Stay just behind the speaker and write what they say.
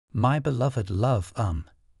My beloved love,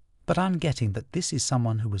 but I'm getting that this is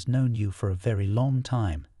someone who has known you for a very long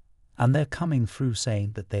time, and they're coming through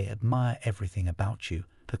saying that they admire everything about you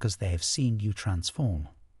because they have seen you transform.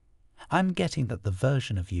 I'm getting that the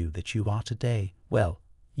version of you that you are today, well,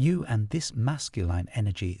 you and this masculine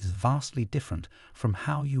energy is vastly different from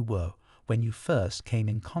how you were when you first came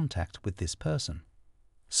in contact with this person.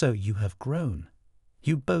 So you have grown.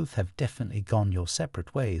 You both have definitely gone your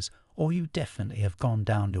separate ways, or you definitely have gone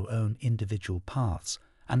down your own individual paths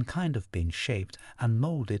and kind of been shaped and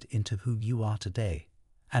molded into who you are today,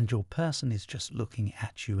 and your person is just looking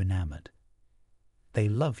at you enamored. They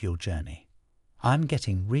love your journey. I'm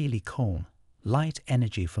getting really calm, light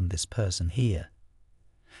energy from this person here.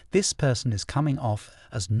 This person is coming off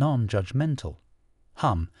as non-judgmental.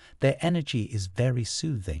 Their energy is very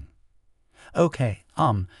soothing. Okay,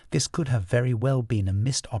 this could have very well been a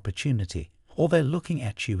missed opportunity, or they're looking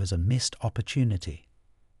at you as a missed opportunity.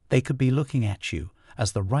 They could be looking at you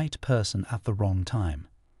as the right person at the wrong time.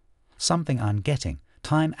 Something I'm getting,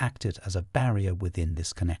 time acted as a barrier within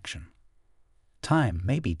this connection. Time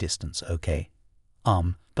may be distance, okay?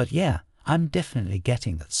 But yeah, I'm definitely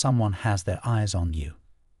getting that someone has their eyes on you.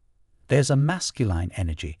 There's a masculine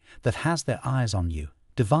energy that has their eyes on you,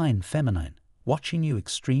 divine feminine, watching you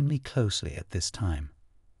extremely closely at this time.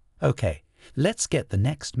 Okay, let's get the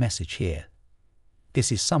next message here.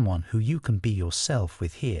 This is someone who you can be yourself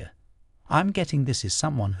with here. I'm getting this is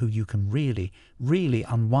someone who you can really, really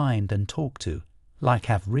unwind and talk to, like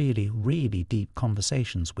have really, really deep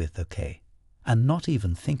conversations with, okay? And not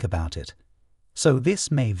even think about it. So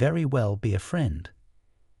this may very well be a friend.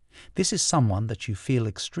 This is someone that you feel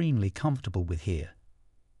extremely comfortable with here.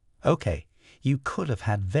 Okay, you could have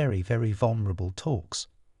had very, very vulnerable talks.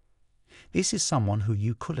 This is someone who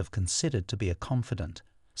you could have considered to be a confidant,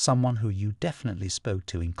 someone who you definitely spoke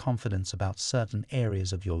to in confidence about certain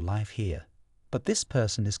areas of your life here. But this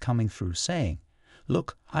person is coming through saying,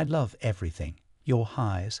 look, I love everything, your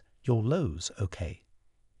highs, your lows, okay?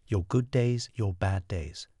 Your good days, your bad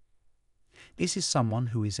days. This is someone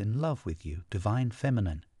who is in love with you, divine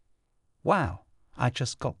feminine. Wow, I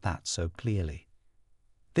just got that so clearly.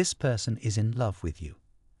 This person is in love with you,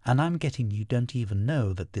 and I'm getting you don't even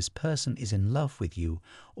know that this person is in love with you,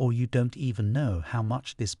 or you don't even know how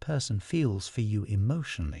much this person feels for you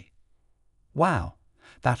emotionally. Wow,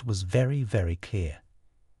 that was very, very clear.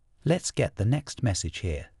 Let's get the next message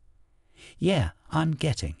here. Yeah, I'm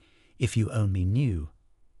getting, if you only knew.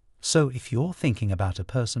 So if you're thinking about a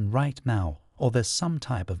person right now, or there's some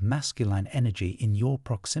type of masculine energy in your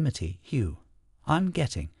proximity, I'm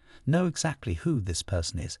getting, know exactly who this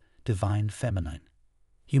person is, divine feminine.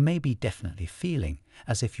 You may be definitely feeling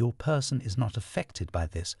as if your person is not affected by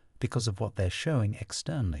this because of what they're showing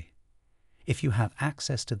externally. If you have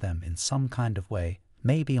access to them in some kind of way,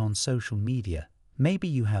 maybe on social media, maybe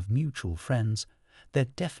you have mutual friends, they're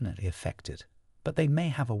definitely affected, but they may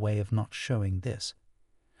have a way of not showing this.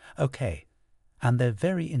 Okay, and they're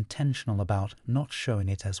very intentional about not showing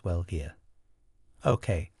it as well here.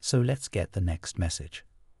 Okay, so let's get the next message.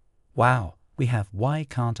 Wow, we have why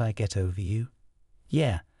can't I get over you?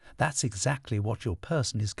 Yeah, that's exactly what your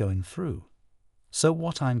person is going through. So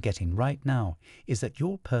what I'm getting right now is that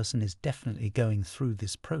your person is definitely going through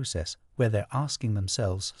this process where they're asking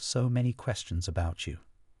themselves so many questions about you.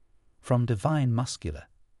 From divine muscular.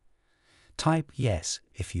 Type yes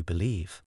if you believe.